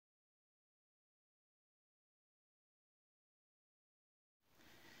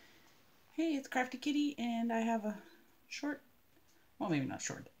Hey, it's Crafty Kitty, and I have a short, well, maybe not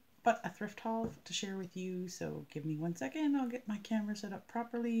short, but a thrift haul to share with you. So give me 1 second, I'll get my camera set up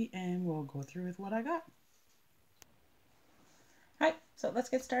properly, and we'll go through with what I got. Hi, so let's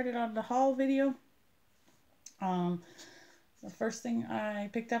get started on the haul video. The first thing I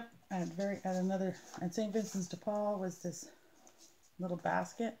picked up at St. Vincent's de Paul was this little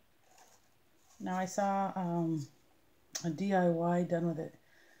basket. Now I saw a DIY done with it.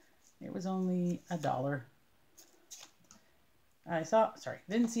 It was only $1.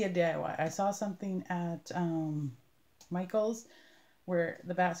 Didn't see a DIY. I saw something at Michael's where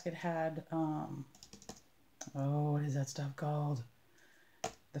the basket had, what is that stuff called?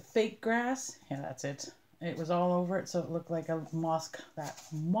 The fake grass. Yeah, that's it. It was all over it, so it looked like a moss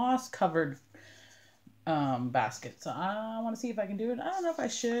covered basket. So I want to see if I can do it. I don't know if I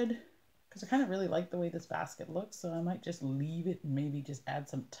should, because I kind of really like the way this basket looks, so I might just leave it and maybe just add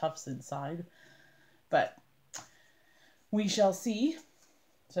some tufts inside. But we shall see.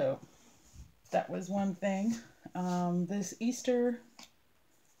 So that was one thing. This Easter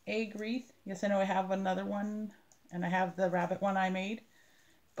egg wreath. Yes, I know I have another one, and I have the rabbit one I made.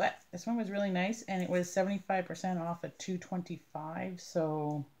 But this one was really nice, and it was 75% off at $2.25.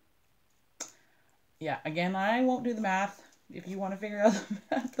 So yeah, again, I won't do the math. If you want to figure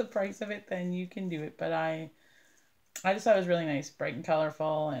out the price of it, then you can do it. But I just thought it was really nice, bright and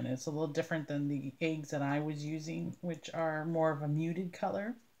colorful, and it's a little different than the eggs that I was using, which are more of a muted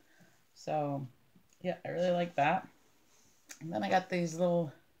color. So yeah, I really like that. And then I got these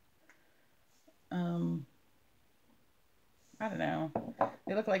little, I don't know,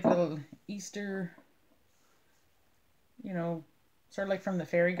 they look like little Easter, sort of like from the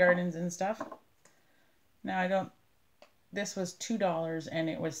fairy gardens and stuff. Now this was $2 and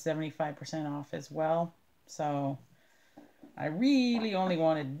it was 75% off as well. So I really only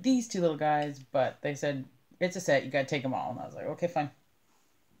wanted these two little guys, but they said, it's a set, you gotta take them all. And I was like, okay, fine.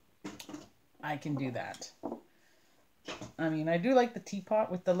 I can do that. I mean, I do like the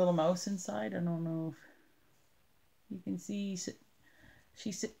teapot with the little mouse inside. I don't know if you can see.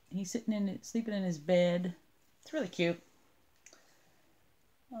 He's sleeping in his bed. It's really cute.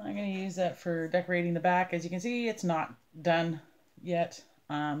 I'm going to use that for decorating the back. As you can see, it's not done yet.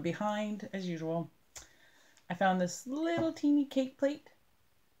 Behind, as usual, I found this little teeny cake plate.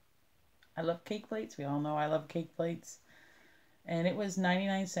 I love cake plates. We all know I love cake plates. And it was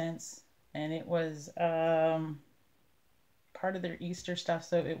 99 cents. And it was part of their Easter stuff.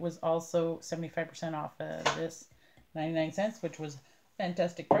 So it was also 75% off of this 99 cents, which was a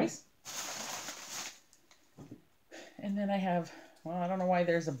fantastic price. And then I have, well, I don't know why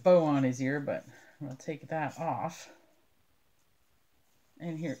there's a bow on his ear, but I'm going to take that off.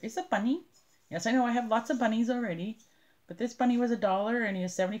 And here is a bunny. Yes, I know I have lots of bunnies already, but this bunny was $1 and he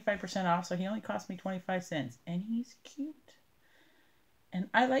is 75% off, so he only cost me 25 cents. And he's cute. And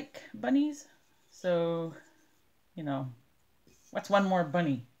I like bunnies, so, what's one more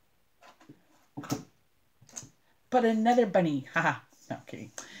bunny? But another bunny. Haha. Okay.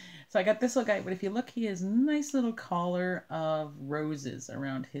 So I got this little guy, but if you look, he has a nice little collar of roses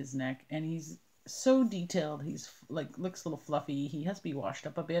around his neck, and he's so detailed. He's looks a little fluffy. He has to be washed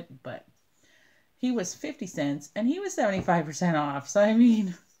up a bit, but he was 50 cents and he was 75% off. So I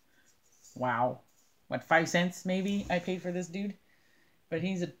mean, wow. What, 5 cents maybe I paid for this dude? But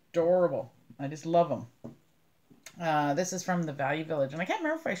he's adorable. I just love him. This is from the Value Village, and I can't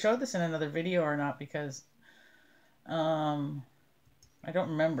remember if I showed this in another video or not because I don't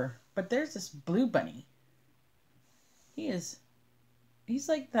remember. But there's this blue bunny. He's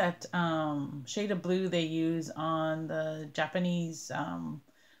like that shade of blue they use on the Japanese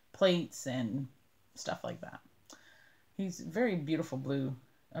plates and stuff like that. He's very beautiful blue.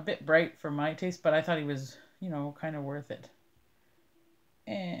 A bit bright for my taste, but I thought he was, kind of worth it.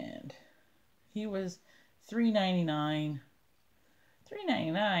 And he was $3.99.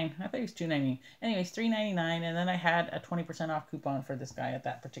 $3.99. I thought he was $2.99. Anyways, $3.99, and then I had a 20% off coupon for this guy at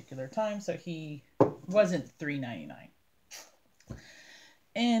that particular time, so he wasn't $3.99.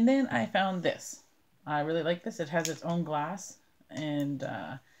 And then I found this. I really like this. It has its own glass, and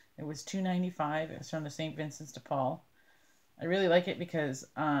it was $2.95. It was from the St. Vincent's de Paul. I really like it because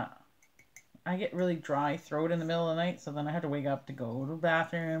I get really dry throat in the middle of the night, so then I have to wake up to go to the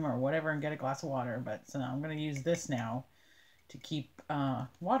bathroom or whatever and get a glass of water. But so now I'm going to use this now to keep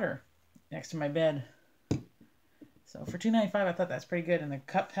water next to my bed. So for $2.95, I thought that's pretty good. And the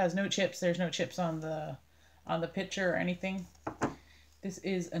cup has no chips. There's no chips on the pitcher or anything. This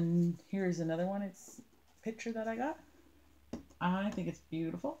is here's another one. It's a picture that I got. I think it's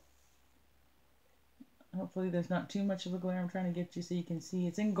beautiful. Hopefully there's not too much of a glare. I'm trying to get you so you can see.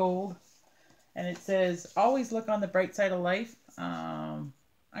 It's in gold. And it says, always look on the bright side of life. I'm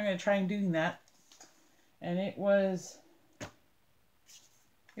going to try and doing that. And it was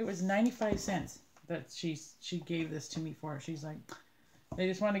 95 cents that she gave this to me for. She's like, they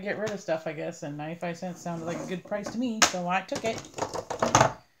just want to get rid of stuff, I guess. And 95 cents sounded like a good price to me. So I took it.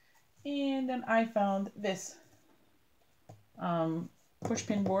 And then I found this push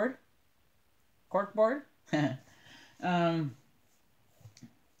pin board, cork board.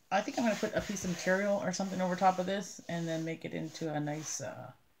 I think I'm going to put a piece of material or something over top of this and then make it into a nice,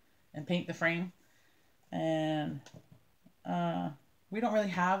 and paint the frame. And we don't really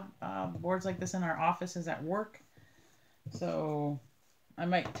have boards like this in our offices at work. So I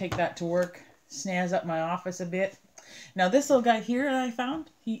might take that to work, snazz up my office a bit. Now this little guy here that I found,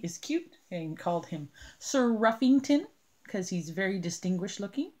 he is cute. And called him Sir Ruffington because he's very distinguished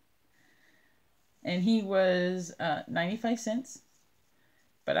looking. And he was 95 cents.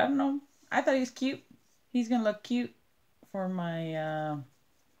 But I don't know. I thought he was cute. He's going to look cute for my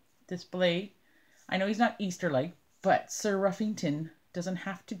display. I know he's not Easter-like, but Sir Ruffington doesn't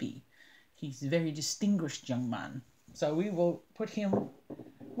have to be. He's a very distinguished young man. So we will put him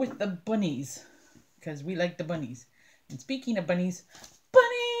with the bunnies because we like the bunnies. And speaking of bunnies,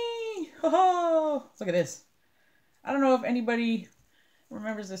 bunny! Oh, look at this. I don't know if anybody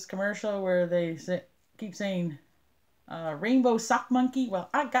remembers this commercial where they keep saying, rainbow sock monkey. Well,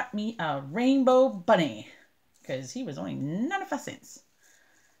 I got me a rainbow bunny because he was only 95 cents.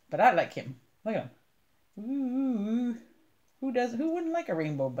 But I like him. Look at him. Ooh. Who wouldn't like a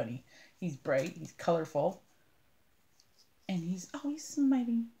rainbow bunny? He's bright, he's colorful, and he's always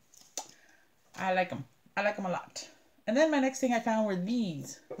smiling. I like him. I like him a lot. And then my next thing I found were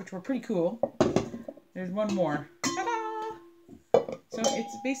these, which were pretty cool. There's one more. Ta-da! So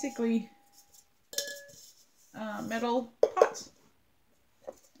it's basically metal pots.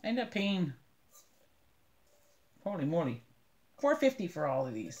 I ended up paying, holy moly, $4.50 for all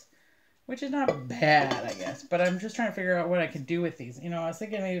of these, which is not bad, I guess. But I'm just trying to figure out what I could do with these. You know, I was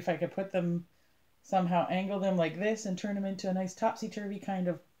thinking maybe if I could put them, somehow angle them like this and turn them into a nice topsy-turvy kind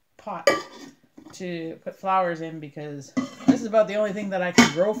of pot to put flowers in, because this is about the only thing that I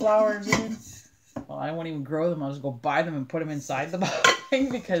can grow flowers in. Well, I won't even grow them. I'll just go buy them and put them inside the thing,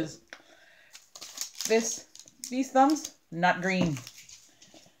 because these thumbs, not green.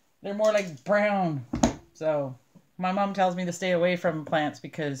 They're more like brown. So my mom tells me to stay away from plants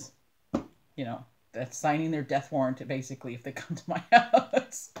because, you know, that's signing their death warrant basically if they come to my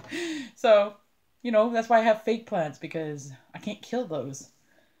house. So, you know, that's why I have fake plants, because I can't kill those.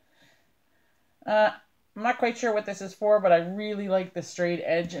 I'm not quite sure what this is for, but I really like the straight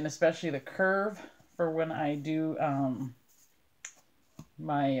edge and especially the curve for when I do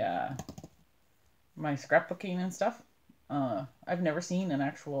my scrapbooking and stuff. I've never seen an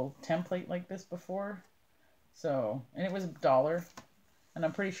actual template like this before. So, and it was $1, and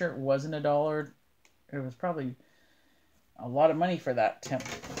I'm pretty sure it wasn't $1. It was probably a lot of money for that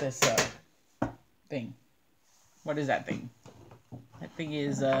thing. What is that thing? That thing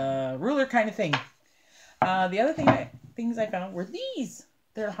is a ruler kind of thing. The other things I found were these.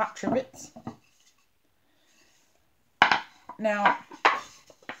 They're hot trivets. Now,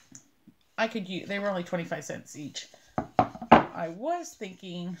 they were only 25 cents each. I was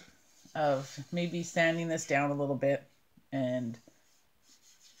thinking of maybe sanding this down a little bit and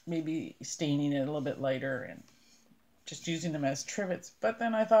maybe staining it a little bit lighter and just using them as trivets. But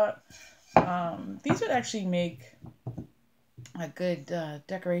then I thought these would actually make a good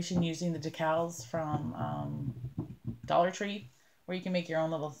decoration using the decals from Dollar Tree, where you can make your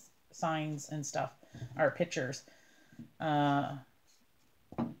own little signs and stuff, or pictures. I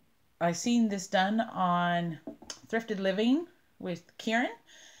seen this done on Thrifted Living with Kieren.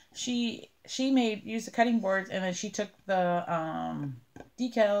 She used the cutting boards, and then she took the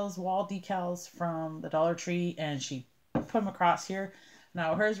wall decals from the Dollar Tree, and she put them across here.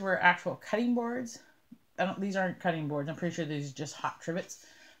 Now hers were actual cutting boards. These aren't cutting boards. I'm pretty sure these are just hot trivets,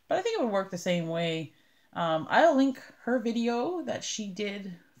 but I think it would work the same way. I'll link her video that she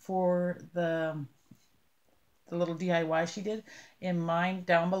did for the little DIY she did in mine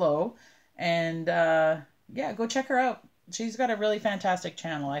down below. And yeah, go check her out. She's got a really fantastic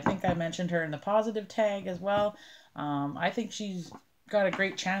channel. I think I mentioned her in the positive tag as well. I think she's got a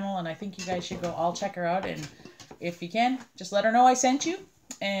great channel, and I think you guys should go all check her out. And if you can, just let her know I sent you,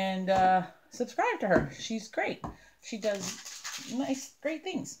 and subscribe to her. She's great. She does great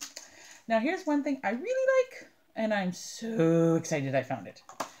things. Now here's one thing I really like, and I'm so excited I found it.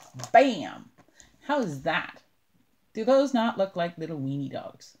 Bam! How's that? Do those not look like little weenie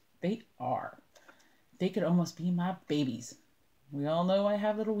dogs? They are. They could almost be my babies. We all know I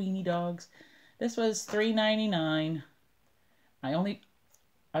have little weenie dogs. This was $3.99.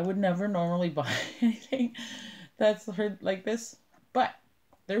 I would never normally buy anything that's like this, but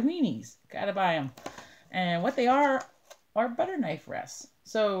they're weenies. Gotta buy them. And what they are butter knife rests.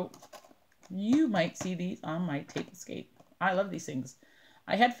 So you might see these on my tablescape. I love these things.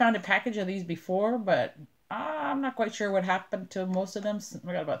 I had found a package of these before, but I'm not quite sure what happened to most of them.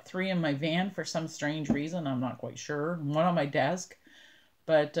 I got about 3 in my van for some strange reason. I'm not quite sure. 1 on my desk.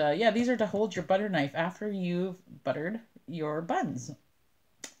 But yeah, these are to hold your butter knife after you've buttered your buns.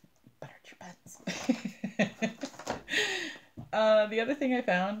 Buttered your buns. The other thing I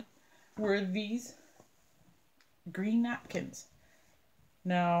found were these green napkins.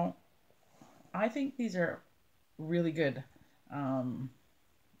 Now, I think these are really good.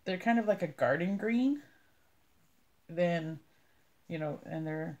 They're kind of like a garden green. Then, you know, and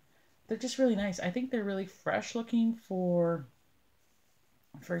they're just really nice. I think they're really fresh looking for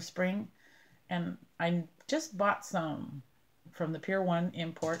spring. And I just bought some from the Pier 1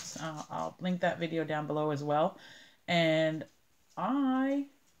 imports. I'll link that video down below as well. And I'm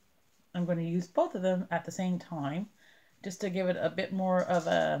going to use both of them at the same time just to give it a bit more of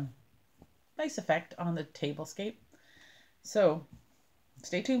a nice effect on the tablescape. So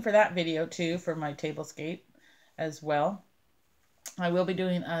stay tuned for that video too, for my tablescape as well. I will be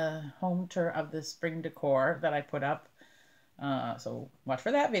doing a home tour of the spring decor that I put up. So watch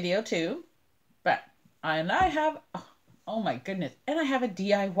for that video too. But I have, oh my goodness, and I have a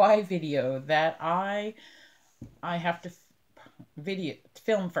DIY video that I have to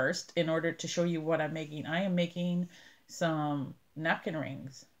film first in order to show you what I'm making. I am making some napkin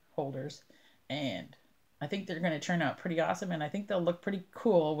rings holders, and I think they're going to turn out pretty awesome, and I think they'll look pretty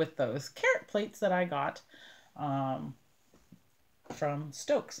cool with those carrot plates that I got from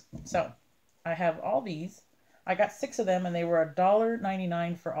Stokes. So I have all these. I got 6 of them, and they were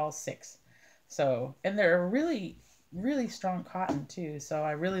 $1.99 for all 6. So, and they're really, really strong cotton too. So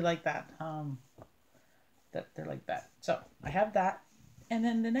I really like that. That they're like that. So I have that. And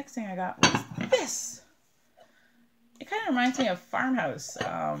then the next thing I got was this. It kind of reminds me of Farmhouse.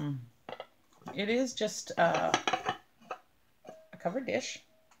 It is just a covered dish.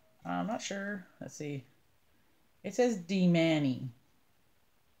 I'm not sure. Let's see. It says D-Manny.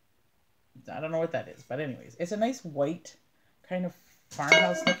 I don't know what that is, but anyways, it's a nice white kind of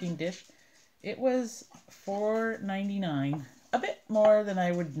farmhouse looking dish. It was $4.99, a bit more than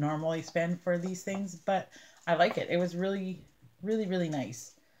I would normally spend for these things, but I like it. It was really, really, really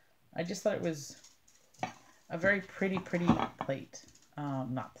nice. I just thought it was a very pretty plate.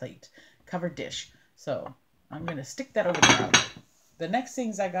 Not plate, covered dish. So I'm going to stick that over there. The next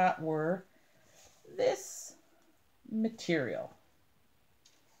things I got were this material.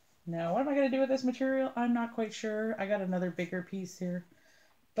 Now, what am I going to do with this material? I'm not quite sure. I got another bigger piece here.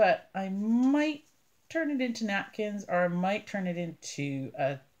 But I might turn it into napkins, or I might turn it into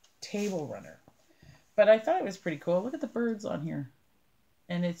a table runner. But I thought it was pretty cool. Look at the birds on here.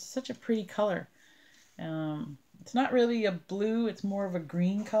 And it's such a pretty color. It's not really a blue. It's more of a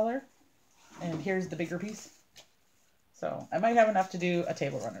green color. And here's the bigger piece. So I might have enough to do a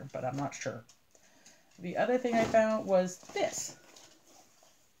table runner, but I'm not sure. The other thing I found was this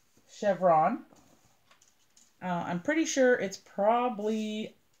chevron. I'm pretty sure it's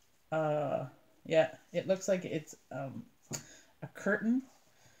probably, yeah, it looks like it's a curtain,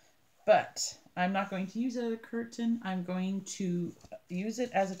 but I'm not going to use it as a curtain. I'm going to use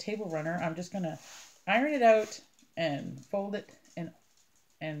it as a table runner. I'm just going to iron it out and fold it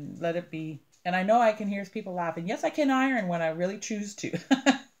and let it be. And I know I can hear people laughing. Yes, I can iron when I really choose to.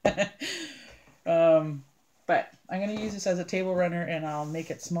 But I'm going to use this as a table runner, and I'll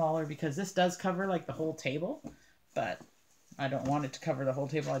make it smaller because this does cover like the whole table, but I don't want it to cover the whole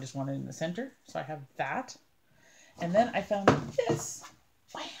table. I just want it in the center. So I have that. And then I found this.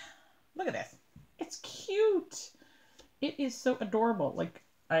 Wow, look at this. It's cute. It is so adorable. Like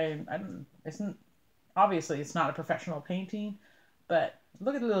obviously it's not a professional painting, but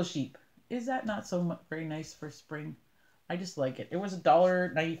look at the little sheep. Is that not so very nice for spring? I just like it. It was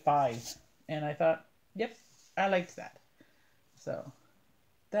 $1.95, and I thought, yep, I liked that. So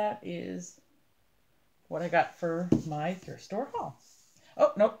that is what I got for my thrift store haul.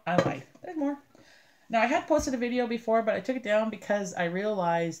 Oh, no, I lied. There's more. Now, I had posted a video before, but I took it down because I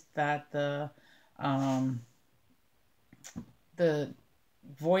realized that the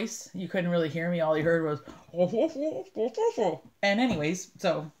voice, you couldn't really hear me. All you heard was, and anyways,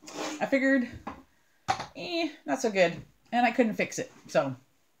 so I figured, not so good, and I couldn't fix it. So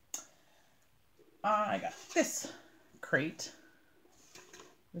I got this crate,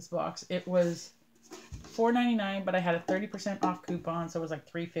 this box. It was $4.99, but I had a 30% off coupon, so it was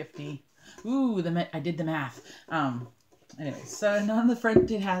like $3.50. Ooh, I did the math. Anyway, so and on the front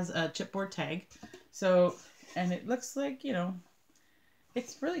it has a chipboard tag. So, and it looks like, you know,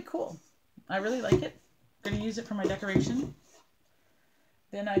 it's really cool. I really like it. Gonna use it for my decoration.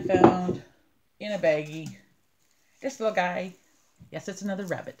 Then I found in a baggie this little guy. Yes, it's another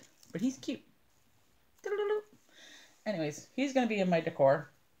rabbit, but he's cute. Anyways, he's gonna be in my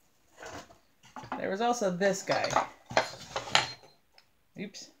decor. There was also this guy.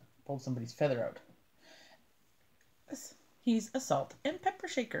 Oops, pulled somebody's feather out. He's a salt and pepper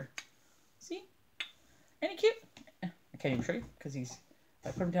shaker. See? Ain't he cute? I can't even show you because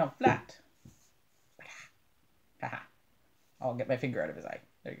I put him down flat. Haha. I'll get my finger out of his eye.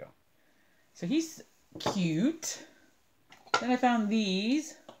 There you go. So he's cute. Then I found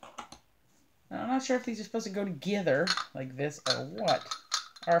these. I'm not sure if these are supposed to go together like this or what.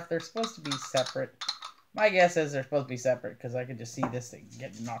 Or if they're supposed to be separate. My guess is they're supposed to be separate because I could just see this thing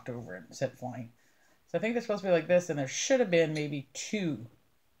getting knocked over and set flying. So I think they're supposed to be like this, and there should have been maybe 2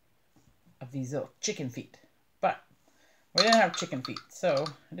 of these little chicken feet. But we didn't have chicken feet, so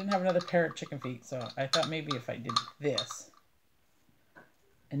I didn't have another pair of chicken feet. So I thought maybe if I did this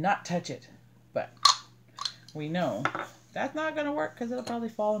and not touch it, but we know that's not going to work because it'll probably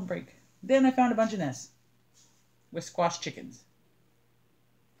fall and break. Then I found a bunch of nests with squash chickens.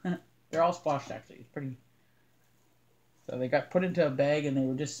 They're all squashed, actually. It's pretty. So they got put into a bag and they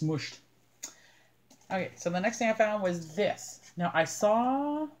were just smushed. Okay, so the next thing I found was this. Now, I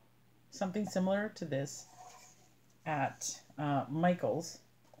saw something similar to this at Michael's.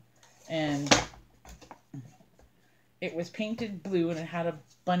 And it was painted blue and it had a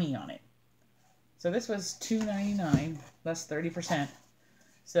bunny on it. So this was $2.99 less 30%.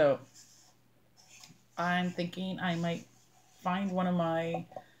 So I'm thinking I might find one of my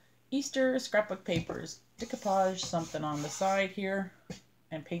Easter scrapbook papers, decoupage something on the side here,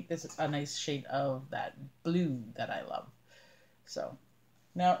 and paint this a nice shade of that blue that I love. So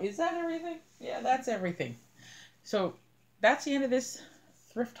now, is that everything? Yeah, that's everything. So that's the end of this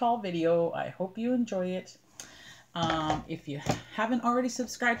thrift haul video. I hope you enjoy it. If you haven't already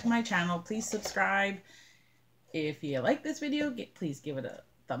subscribed to my channel, please subscribe. If you like this video, please give it a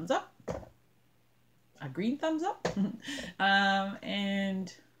thumbs up. A green thumbs up.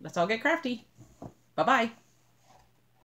 And let's all get crafty. Bye-bye.